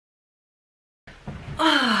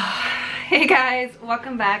Hey guys,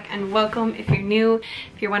 welcome back, and welcome if you're new.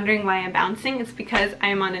 If you're wondering why I'm bouncing, it's because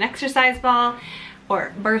I'm on an exercise ball,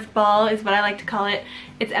 or birth ball is what I like to call it.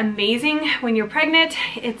 It's amazing when you're pregnant.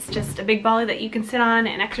 It's just a big ball that you can sit on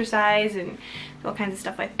and exercise and do all kinds of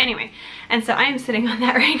stuff with. Anyway, and so I am sitting on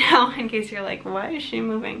that right now in case you're like, why is she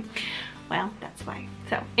moving? Well, that's why.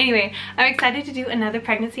 So anyway, I'm excited to do another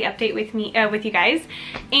pregnancy update with you guys,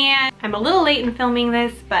 and I'm a little late in filming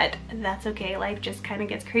this, but that's okay. Life just kind of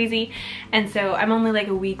gets crazy, and so I'm only like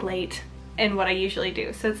a week late in what I usually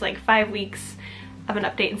do. So it's like 5 weeks of an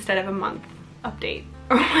update instead of a month update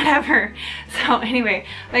or whatever. So anyway,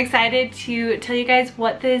 I'm excited to tell you guys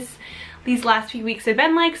what these last few weeks have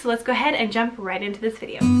been like. So let's go ahead and jump right into this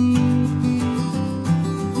video.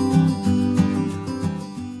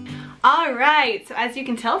 Alright, so as you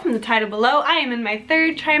can tell from the title below, I am in my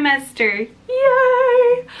 3rd trimester.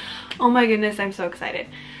 Yay! Oh my goodness, I'm so excited.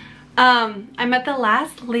 I'm at the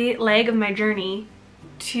last leg of my journey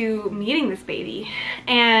to meeting this baby,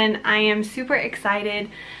 and I am super excited.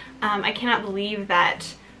 I cannot believe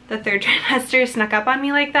that the 3rd trimester snuck up on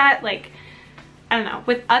me like that. Like, I don't know.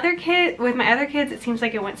 With my other kids, it seems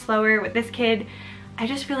like it went slower. With this kid, I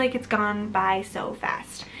just feel like it's gone by so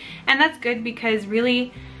fast. And that's good because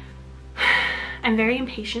really, I'm very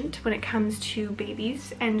impatient when it comes to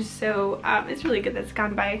babies, and so it's really good that it's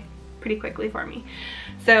gone by pretty quickly for me.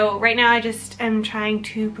 So right now I just am trying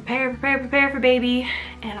to prepare for baby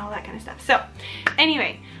and all that kind of stuff. So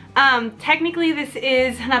anyway, technically this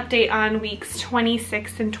is an update on weeks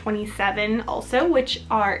 26 and 27 also, which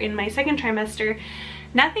are in my 2nd trimester.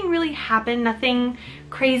 Nothing really happened, nothing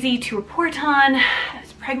crazy to report on. I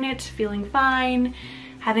was pregnant, feeling fine,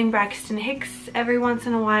 having Braxton Hicks every once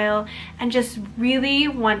in a while, and just really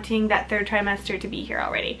wanting that 3rd trimester to be here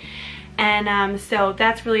already. And so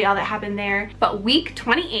that's really all that happened there. But week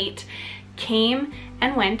 28 came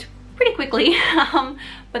and went pretty quickly,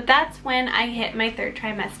 but that's when I hit my 3rd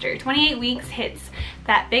trimester. 28 weeks hits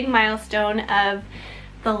that big milestone of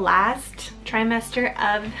the last trimester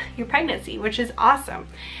of your pregnancy, which is awesome.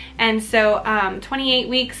 And so 28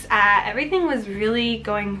 weeks, everything was really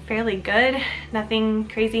going fairly good. Nothing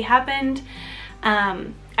crazy happened.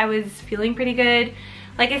 I was feeling pretty good.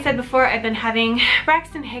 Like I said before, I've been having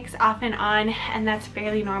Braxton Hicks off and on, and that's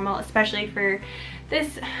fairly normal, especially for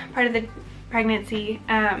this part of the pregnancy,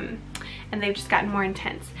 and they've just gotten more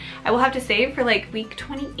intense. I will have to say, for like week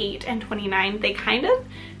 28 and 29, they kind of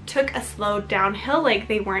took a slow downhill. Like,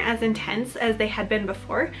 they weren't as intense as they had been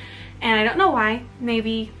before, and I don't know why.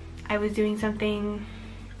 Maybe I was doing something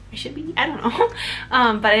I should be, I don't know.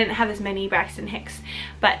 But I didn't have as many Braxton Hicks.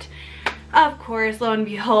 But of course, lo and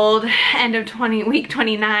behold, end of week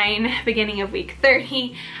 29, beginning of week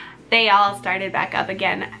 30, they all started back up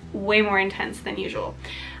again, way more intense than usual.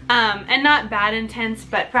 And not bad intense,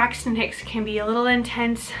 but Braxton Hicks can be a little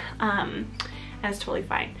intense, and it's totally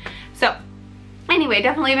fine. So anyway,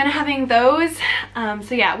 definitely been having those.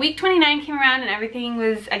 So yeah, week 29 came around and everything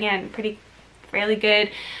was, again, fairly good.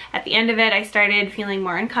 At the end of it, I started feeling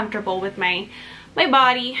more uncomfortable with my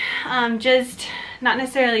body, just not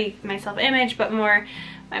necessarily my self-image, but more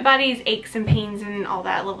my body's aches and pains and all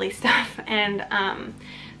that lovely stuff. And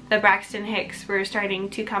the Braxton Hicks were starting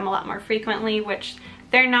to come a lot more frequently, which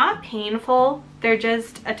they're not painful, they're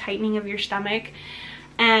just a tightening of your stomach,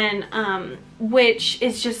 and which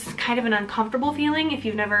is just kind of an uncomfortable feeling if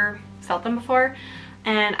you've never felt them before.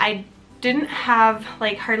 And I didn't have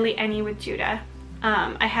like hardly any with Judah.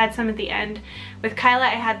 I had some at the end. With Kyla, I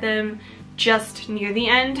had them just near the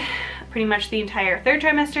end, pretty much the entire 3rd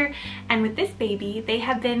trimester. And with this baby, they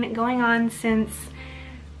have been going on since,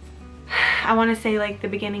 I want to say, like the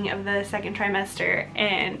beginning of the 2nd trimester,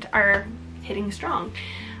 and are hitting strong,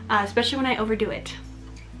 especially when I overdo it,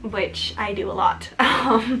 which I do a lot.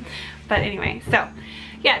 But anyway, so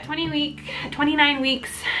yeah, 29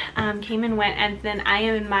 weeks came and went, and then I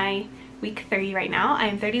am in my week 30 right now. I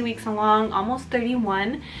am 30 weeks along, almost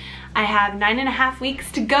 31. I have 9.5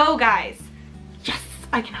 weeks to go, guys. Yes,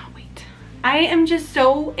 I cannot wait. I am just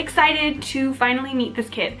so excited to finally meet this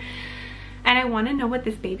kid, and I want to know what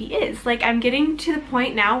this baby is. Like, I'm getting to the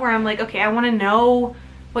point now where I'm like, okay, I want to know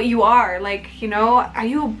what you are. Like, you know, are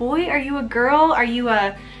you a boy? Are you a girl? Are you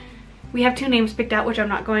a... We have 2 names picked out, which I'm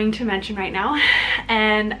not going to mention right now.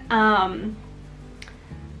 And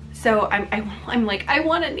so I'm like, I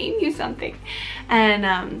want to name you something.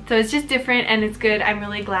 And so it's just different, and it's good. I'm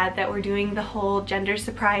really glad that we're doing the whole gender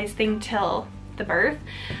surprise thing till the birth.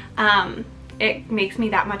 It makes me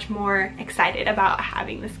that much more excited about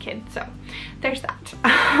having this kid. So there's that.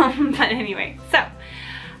 But anyway, so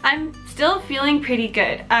I'm still feeling pretty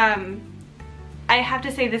good. I have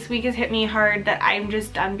to say this week has hit me hard that I'm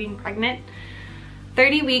just done being pregnant.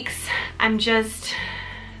 30 weeks, I'm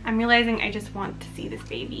realizing I just want to see this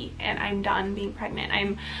baby, and I'm done being pregnant.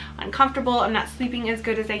 I'm uncomfortable. I'm not sleeping as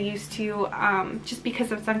good as I used to, just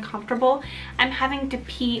because it's uncomfortable. I'm having to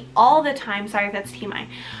pee all the time. Sorry if that's TMI,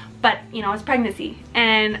 but you know, it's pregnancy,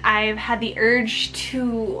 and I've had the urge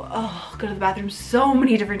to go to the bathroom so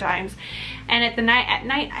many different times. And at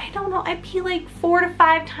night, I don't know, I pee like 4 to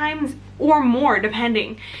 5 times or more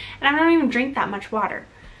depending, and I don't even drink that much water.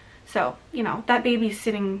 So, you know, that baby's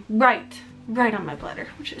sitting right on my bladder,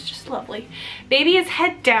 which is just lovely. Baby is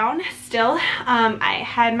head down still. I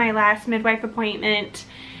had my last midwife appointment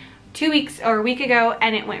 2 weeks or a week ago,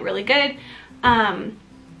 and it went really good.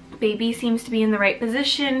 Baby seems to be in the right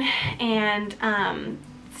position, and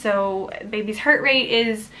so baby's heart rate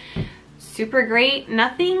is super great.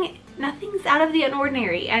 Nothing's out of the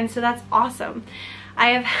ordinary, and so that's awesome.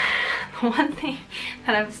 I have one thing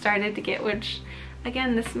that I've started to get, which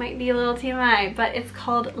again, this might be a little TMI, but it's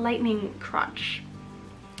called lightning crotch.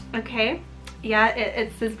 Okay, yeah,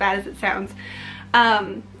 it's as bad as it sounds.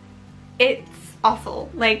 It's awful.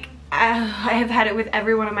 Like, I have had it with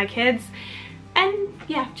every one of my kids, and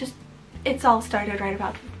yeah, just, it's all started right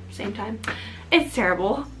about the same time. It's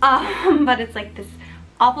terrible, but it's like this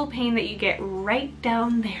awful pain that you get right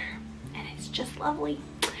down there, and it's just lovely.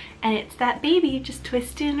 And it's that baby just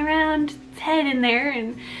twisting around its head in there,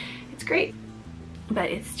 and it's great.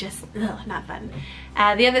 But it's just not fun.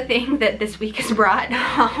 The other thing that this week has brought,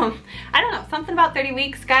 I don't know, something about 30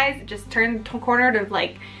 weeks, guys, it just turned the corner to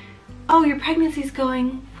like, oh, your pregnancy's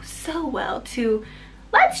going so well, to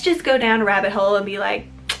let's just go down a rabbit hole and be like,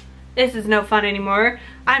 this is no fun anymore,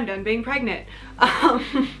 I'm done being pregnant. But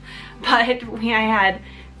I had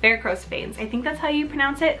varicose veins. I think that's how you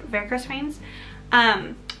pronounce it, varicose veins.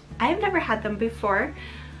 I've never had them before,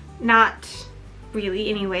 not really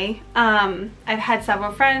anyway. I've had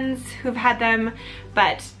several friends who've had them,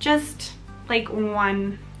 but just like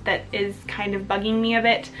one that is kind of bugging me a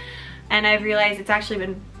bit, and I've realized it's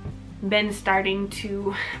actually been starting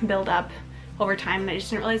to build up over time, and I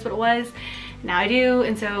just didn't realize what it was. Now I do,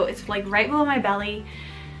 and so it's like right below my belly,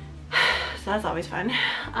 so that's always fun,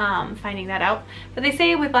 finding that out. But they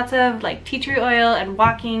say with lots of like tea tree oil and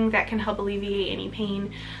walking, that can help alleviate any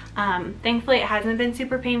pain. Thankfully it hasn't been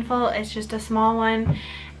super painful, it's just a small one,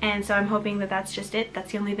 and so I'm hoping that that's just it.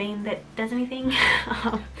 That's the only vein that does anything.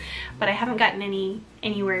 But I haven't gotten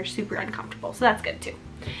anywhere super uncomfortable, so that's good too.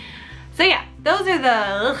 So yeah, those are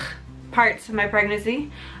the parts of my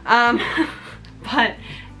pregnancy. But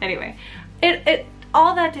anyway,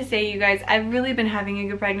 all that to say, you guys, I've really been having a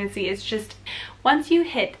good pregnancy. It's just once you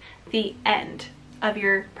hit the end of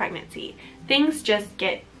your pregnancy, things just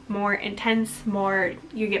get more intense,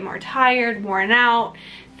 you get more tired, worn out.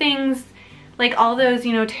 Things like all those,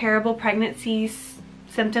 you know, terrible pregnancy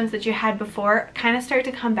symptoms that you had before kind of start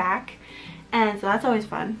to come back, and so that's always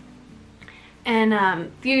fun. And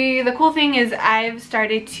the cool thing is I've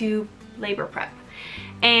started to labor prep,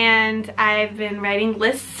 and I've been writing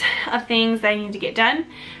lists of things that I need to get done,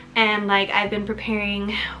 and like I've been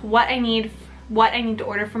preparing what I need to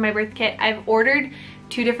order for my birth kit. I've ordered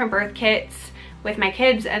 2 different birth kits with my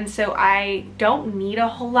kids, and so I don't need a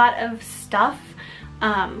whole lot of stuff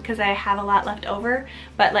because I have a lot left over,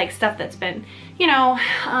 but like stuff that's been, you know,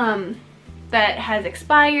 that has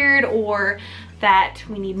expired or that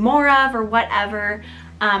we need more of or whatever,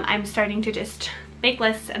 I'm starting to just make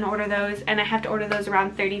lists and order those, and I have to order those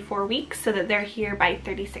around 34 weeks so that they're here by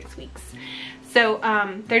 36 weeks. So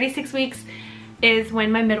 36 weeks is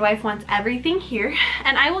when my midwife wants everything here,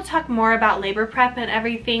 and I will talk more about labor prep and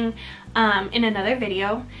everything in another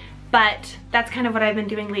video, but that's kind of what I've been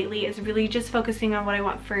doing lately, is really just focusing on what I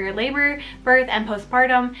want for labor, birth, and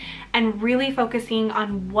postpartum, and really focusing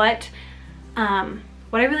on what I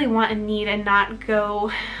really want and need, and not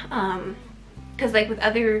go, because like with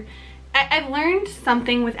I've learned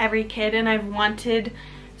something with every kid, and I've wanted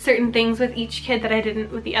certain things with each kid that I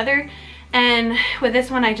didn't with the other. And with this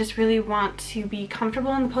one, I just really want to be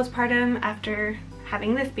comfortable in the postpartum after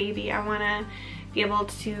having this baby. I want to be able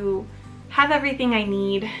to have everything I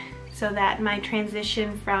need so that my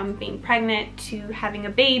transition from being pregnant to having a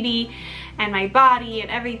baby and my body and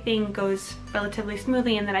everything goes relatively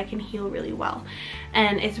smoothly, and that I can heal really well.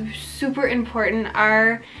 And it's super important.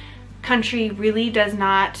 Our country really does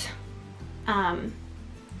not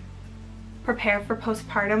prepare for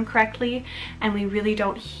postpartum correctly, and we really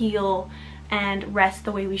don't heal and rest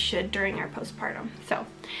the way we should during our postpartum. So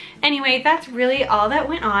anyway, that's really all that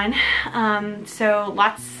went on. So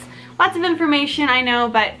lots of information, I know,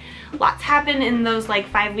 but lots happened in those like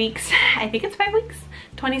 5 weeks. I think it's 5 weeks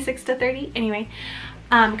 26 to 30, anyway,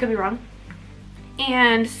 could be wrong.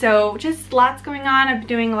 And so just lots going on. I'm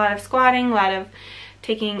doing a lot of squatting, a lot of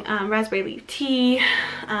taking raspberry leaf tea,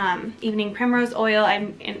 evening primrose oil.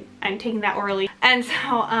 I'm taking that orally, and so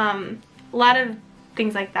a lot of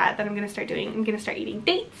things like that I'm gonna start doing. I'm gonna start eating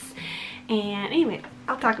dates, and anyway,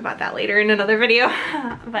 I'll talk about that later in another video.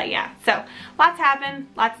 But yeah, so lots happened,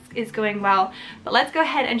 lots is going well, but let's go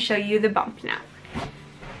ahead and show you the bump now.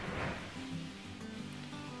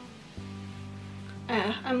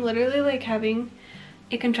 I'm literally like having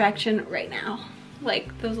a contraction right now,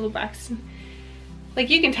 like those little Braxton, like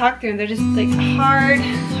you can talk through them, they're just like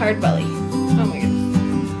hard belly. Oh my goodness.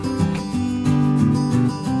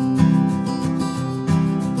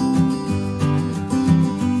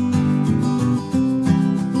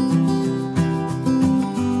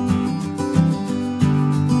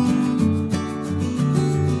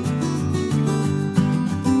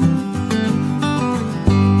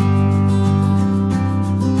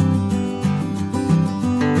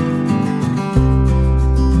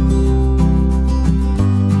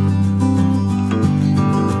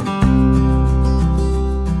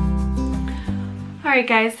 Alright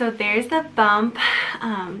guys, so there's the bump.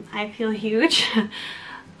 I feel huge.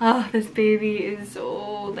 Oh, this baby is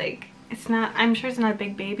so, like, it's not, I'm sure it's not a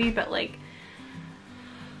big baby, but like,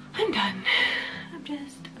 I'm done.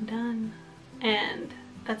 I'm done. And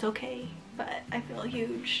that's okay, but I feel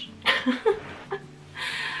huge.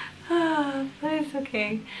 Oh, but it's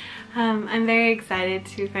okay. I'm very excited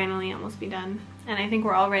to finally almost be done. And I think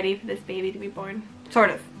we're all ready for this baby to be born. Sort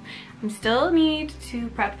of. I still need to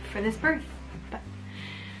prep for this birth.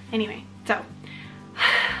 Anyway, so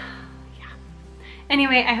yeah.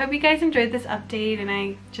 Anyway, I hope you guys enjoyed this update, and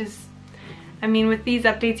I mean, with these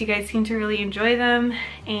updates, you guys seem to really enjoy them,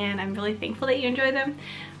 and I'm really thankful that you enjoy them.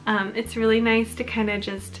 It's really nice to kind of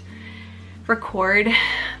just record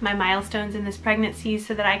my milestones in this pregnancy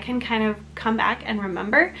so that I can kind of come back and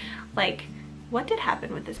remember, like, what did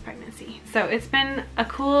happen with this pregnancy. So it's been a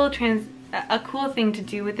cool thing to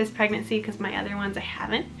do with this pregnancy, because my other ones I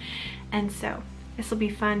haven't, and so this will be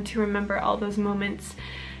fun to remember all those moments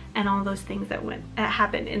and all those things that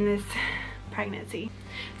happened in this pregnancy.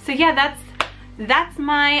 So yeah, that's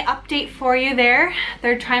my update for you there.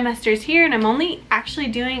 Third trimester is here, and I'm only actually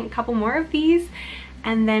doing a couple more of these,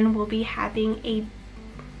 and then we'll be having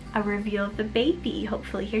a reveal of the baby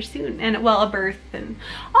hopefully here soon, and well, a birth and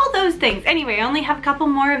all those things. Anyway, I only have a couple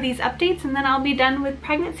more of these updates, and then I'll be done with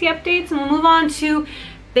pregnancy updates, and we'll move on to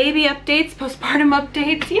baby updates, postpartum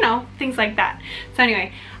updates, you know, things like that. So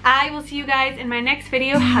anyway, I will see you guys in my next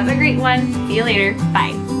video. Have a great one. See you later.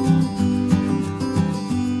 Bye.